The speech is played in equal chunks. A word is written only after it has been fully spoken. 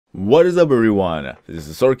What is up, everyone? This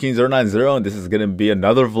is SwordKing090 and this is going to be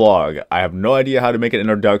another vlog. I have no idea how to make an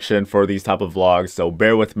introduction for these type of vlogs, so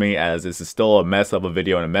bear with me as this is still a mess of a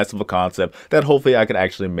video and a mess of a concept that hopefully I can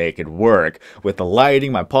actually make it work. With the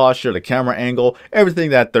lighting, my posture, the camera angle, everything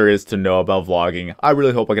that there is to know about vlogging, I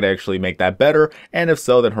really hope I can actually make that better, and if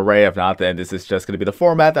so, then hooray. If not, then this is just going to be the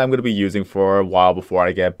format that I'm going to be using for a while before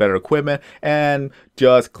I get better equipment and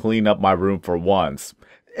just clean up my room for once.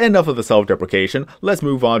 Enough of the self-deprecation, let's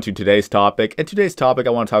move on to today's topic. And today's topic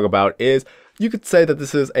I want to talk about is, you could say that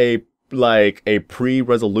this is a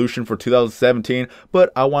pre-resolution for 2017, but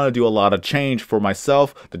I want to do a lot of change for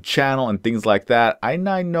myself, the channel, and things like that. I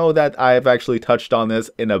know that I've actually touched on this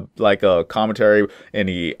in a commentary in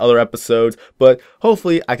the other episodes, but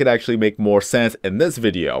hopefully I could actually make more sense in this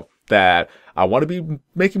video. That I want to be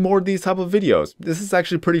making more of these type of videos. This is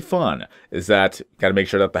actually pretty fun. Is that gotta make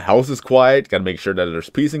sure that the house is quiet, gotta make sure that there's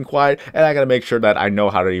peace and quiet, and I gotta make sure that I know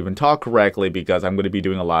how to even talk correctly because I'm gonna be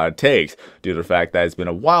doing a lot of takes due to the fact that it's been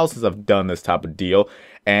a while since I've done this type of deal,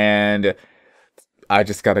 and I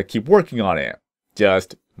just gotta keep working on it.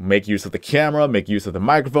 Just make use of the camera, make use of the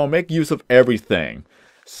microphone, make use of everything.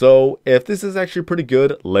 So if this is actually pretty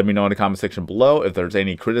good, let me know in the comment section below. If there's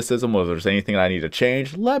any criticism or if there's anything that I need to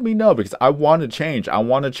change, let me know because I want to change. I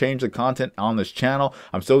want to change the content on this channel.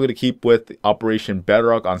 I'm still going to keep with Operation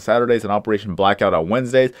Bedrock on Saturdays and Operation Blackout on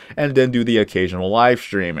Wednesdays, and then do the occasional live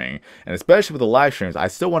streaming. And especially with the live streams, I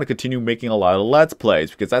still want to continue making a lot of Let's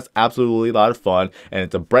Plays because that's absolutely a lot of fun, and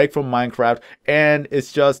it's a break from Minecraft, and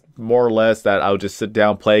it's just more or less that I'll just sit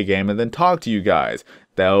down, play a game, and then talk to you guys.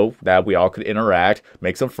 Though that we all could interact,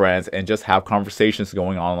 make some friends, and just have conversations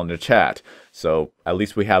going on the chat. So at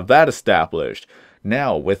least we have that established.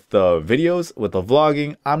 Now with the videos, with the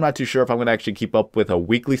vlogging, I'm not too sure if I'm going to actually keep up with a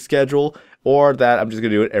weekly schedule or that I'm just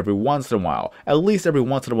going to do it every once in a while. At least every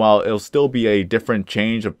once in a while, it'll still be a different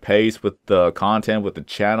change of pace with the content, with the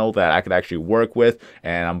channel that I could actually work with,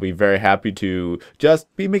 and I'll be very happy to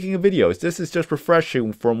just be making a video. This is just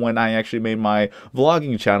refreshing from when I actually made my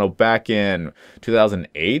vlogging channel back in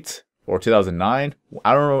 2008 or 2009.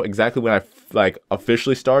 I don't know exactly when I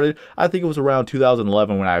officially started. I think it was around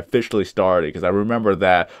 2011 when I officially started, because I remember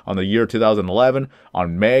that on the year 2011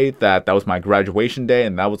 on May that was my graduation day,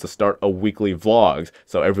 and that was the start of weekly vlogs.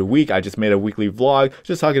 So every week I just made a weekly vlog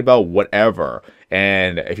just talking about whatever.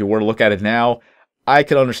 And if you were to look at it now, I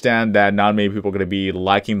can understand that not many people are going to be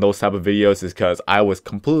liking those type of videos is because I was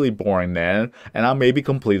completely boring then, and I may be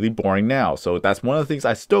completely boring now. So that's one of the things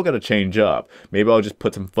I still got to change up. Maybe I'll just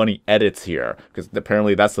put some funny edits here, because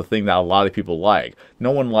apparently that's the thing that a lot of people like.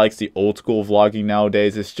 No one likes the old school vlogging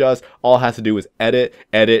nowadays. It's just all it has to do is edit,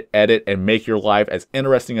 edit, edit, and make your life as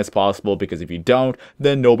interesting as possible, because if you don't,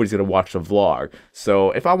 then nobody's going to watch the vlog.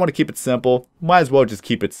 So if I want to keep it simple, might as well just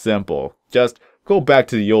keep it simple. Just go back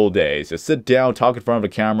to the old days. Just sit down, talk in front of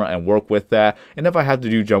the camera, and work with that. And if I have to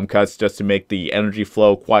do jump cuts just to make the energy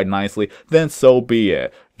flow quite nicely, then so be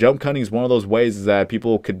it. Jump cutting is one of those ways that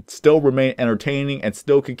people could still remain entertaining and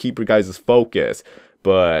still could keep your guys' focus.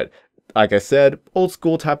 But like I said, old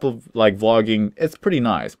school type of vlogging, it's pretty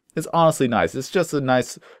nice. It's honestly nice. It's just a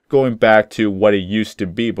nice going back to what it used to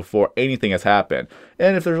be before anything has happened.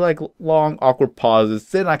 And if there's long awkward pauses,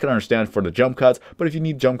 then I can understand for the jump cuts. But if you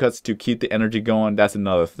need jump cuts to keep the energy going, that's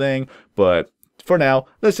another thing. But for now,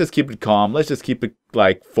 let's just keep it calm. Let's just keep it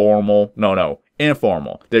formal. No,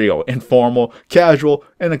 informal. There you go. Informal, casual,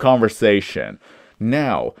 in a conversation.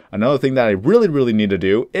 Now, another thing that I really need to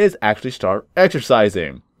do is actually start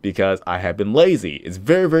exercising, because I have been lazy. It's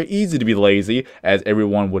very easy to be lazy, as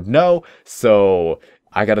everyone would know. So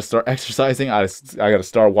I gotta start exercising. I gotta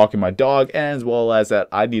start walking my dog, and as well as that,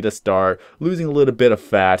 I need to start losing a little bit of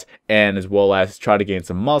fat, and as well as try to gain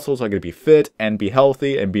some muscle so I can be fit and be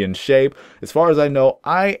healthy and be in shape. As far as I know,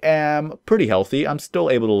 I am pretty healthy. I'm still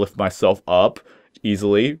able to lift myself up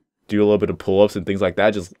easily, do a little bit of pull-ups and things like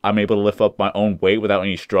that. Just I'm able to lift up my own weight without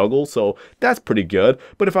any struggle, so that's pretty good.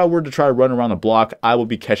 But if I were to try to run around the block, I would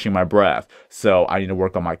be catching my breath. So I need to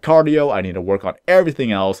work on my cardio. I need to work on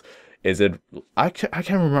everything else. I can't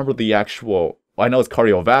remember the actual, I know it's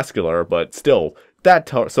cardiovascular, but still, that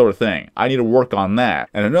sort of thing. I need to work on that.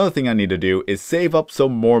 And another thing I need to do is save up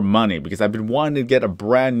some more money, because I've been wanting to get a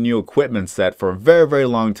brand new equipment set for a very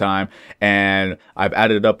long time, and I've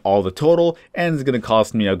added up all the total, and it's going to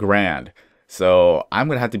cost me $1,000. So I'm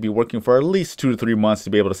going to have to be working for at least 2 to 3 months to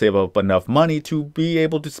be able to save up enough money to be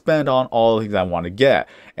able to spend on all the things I want to get.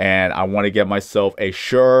 And I want to get myself a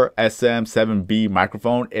Shure SM7B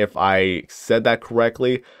microphone, if I said that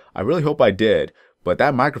correctly. I really hope I did. But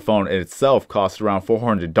that microphone in itself costs around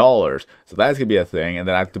 $400. So that's going to be a thing. And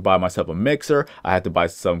then I have to buy myself a mixer. I have to buy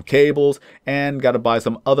some cables and got to buy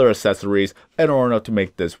some other accessories in order to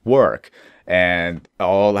make this work. And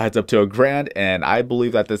all adds up to $1,000, and I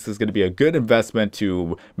believe that this is going to be a good investment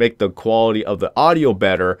to make the quality of the audio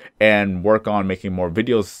better and work on making more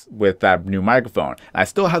videos with that new microphone. I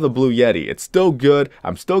still have the Blue Yeti. It's still good.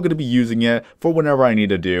 I'm still going to be using it for whenever I need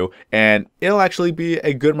to do, and it'll actually be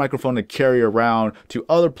a good microphone to carry around to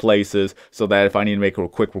other places so that if I need to make a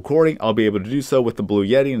quick recording, I'll be able to do so with the Blue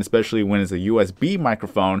Yeti, and especially when it's a USB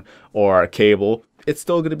microphone or a cable, it's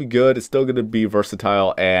still going to be good, it's still going to be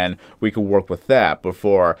versatile, and we can work with that. But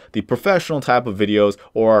for the professional type of videos,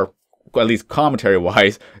 or at least commentary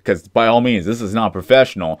wise, because by all means this is not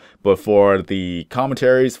professional, but for the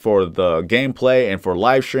commentaries, for the gameplay, and for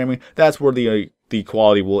live streaming, that's where the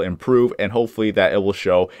quality will improve, and hopefully that it will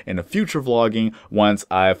show in the future vlogging once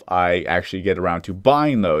I actually get around to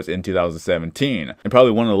buying those in 2017. And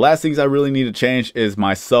probably one of the last things I really need to change is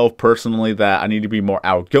myself personally, that I need to be more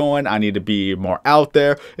outgoing, I need to be more out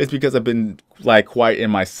there. It's because I've been like quite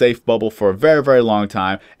in my safe bubble for a very, very long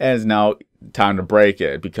time, and it's now time to break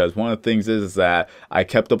it, because one of the things is that I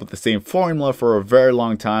kept up with the same formula for a very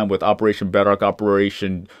long time with Operation Bedrock,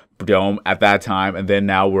 Operation Dome at that time, and then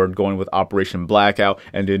now we're going with Operation Blackout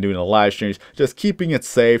and then doing the live streams, just keeping it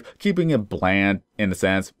safe, keeping it bland in a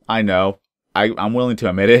sense. I know, I'm willing to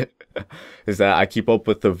admit it, is that I keep up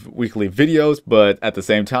with the weekly videos, but at the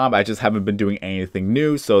same time I just haven't been doing anything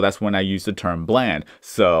new, so that's when I use the term bland.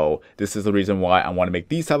 So this is the reason why I want to make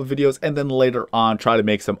these type of videos, and then later on try to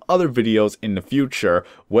make some other videos in the future,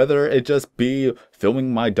 whether it just be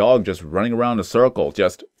filming my dog just running around a circle,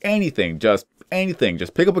 just anything, just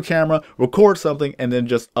pick up a camera, record something, and then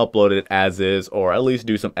just upload it as is, or at least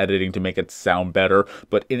do some editing to make it sound better.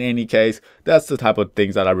 But in any case, that's the type of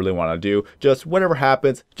things that I really want to do. Just whatever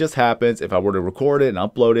happens, just happens. If I were to record it and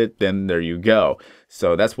upload it, then there you go.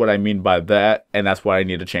 So that's what I mean by that, and that's what I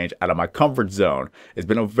need to change out of my comfort zone. It's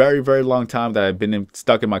been a very, very long time that I've been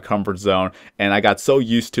stuck in my comfort zone, and I got so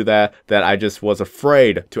used to that I just was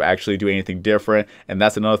afraid to actually do anything different. And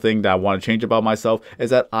that's another thing that I want to change about myself,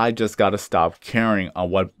 is that I just got to stop caring on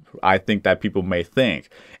what I think that people may think.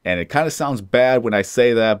 And it kind of sounds bad when I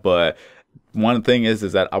say that, but one thing is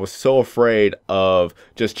that I was so afraid of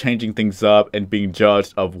just changing things up and being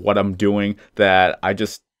judged of what I'm doing that I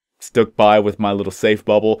just stuck by with my little safe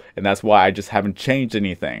bubble, and that's why I just haven't changed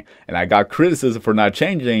anything. And I got criticism for not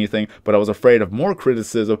changing anything, but I was afraid of more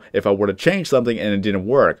criticism if I were to change something and it didn't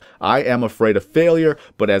work. I am afraid of failure,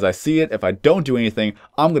 but as I see it, if I don't do anything,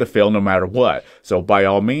 I'm gonna fail no matter what. So by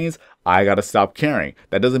all means, I gotta stop caring.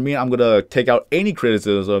 That doesn't mean I'm gonna take out any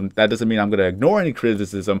criticism. That doesn't mean I'm gonna ignore any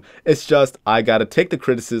criticism. It's just I gotta take the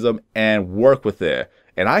criticism and work with it.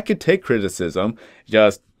 And I could take criticism,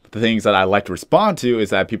 just the things that I like to respond to is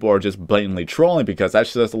that people are just blatantly trolling, because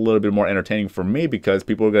that's just a little bit more entertaining for me, because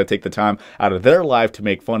people are going to take the time out of their life to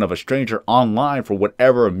make fun of a stranger online for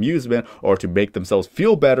whatever amusement or to make themselves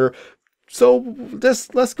feel better. So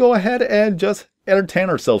let's go ahead and just entertain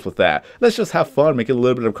ourselves with that. Let's just have fun, make it a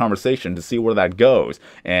little bit of conversation to see where that goes.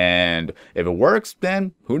 And if it works,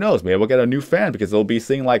 then who knows, maybe we'll get a new fan, because they'll be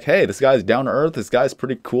seeing like, hey, this guy's down to earth, this guy's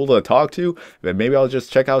pretty cool to talk to. Then maybe I'll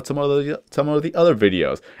just check out some of the other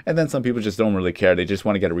videos. And then some people just don't really care, they just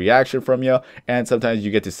want to get a reaction from you, and sometimes you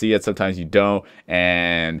get to see it, sometimes you don't,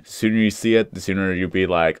 and the sooner you see it, the sooner you'll be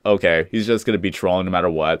like, okay, he's just gonna be trolling no matter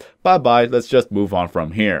what, bye bye, let's just move on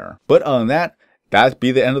from here. But other than that, that'd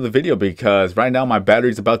be the end of the video, because right now my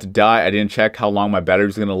battery's about to die. I didn't check how long my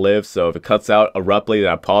battery's gonna live, so if it cuts out abruptly, then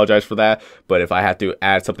I apologize for that. But if I have to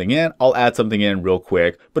add something in, I'll add something in real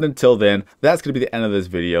quick. But until then, that's gonna be the end of this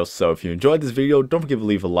video. So if you enjoyed this video, don't forget to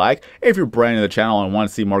leave a like. If you're brand new to the channel and want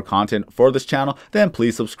to see more content for this channel, then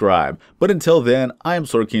please subscribe. But until then, I am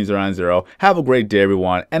SwordKing090. Have a great day,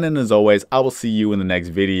 everyone, and then as always, I will see you in the next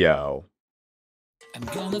video. I'm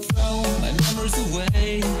gonna throw my memories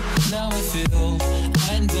away. Now I feel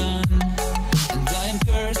I'm done, and I am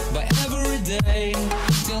cursed by every day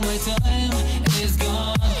till my time is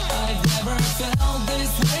gone. I've never felt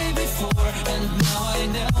this way before, and now I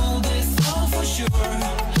know this all for sure.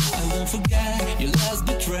 I won't forget your last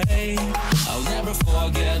betray. I'll never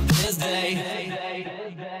forget this day.